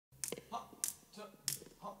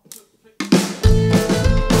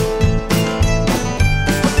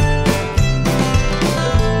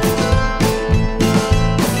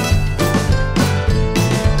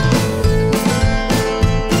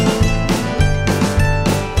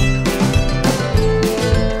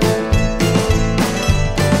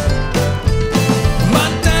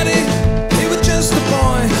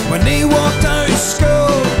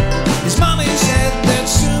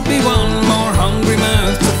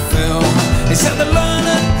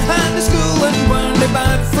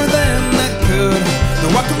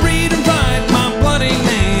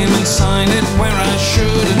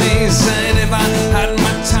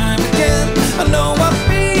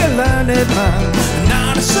man, an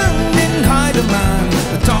artisan in high demand,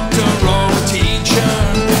 a doctor or a teacher.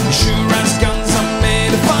 Sure as guns are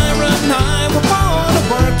made of iron, I was born a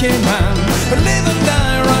working man, but live and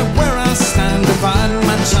die right where I stand, divide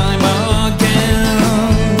my time again.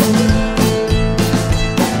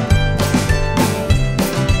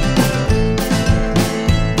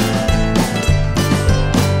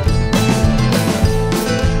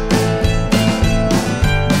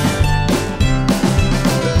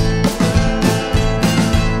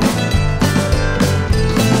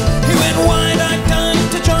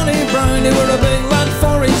 He were a big lad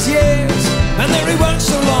for his years, and there he was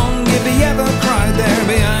so long, if he ever cried there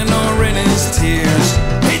behind or in his tears.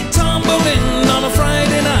 He'd tumble in on a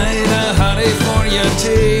Friday night, a hottie for your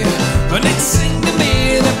tea, and he'd sing to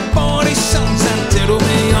me the 40 songs and diddle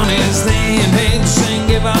me on his knee. And he'd sing,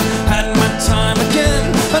 if I had my time again,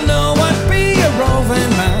 I know I'd be a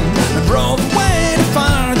roving man, and rove away to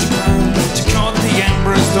far Japan to court the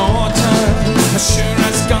Emperor's daughter. As sure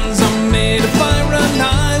as guns are made of iron,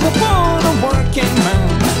 I was born a working man,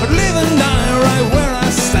 but live and die right where I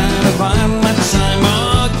stand, if I have my time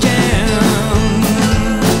again.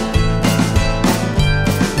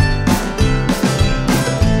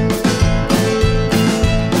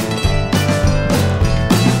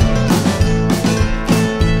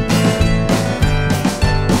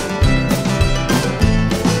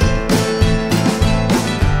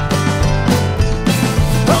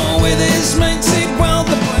 Oh, with his mates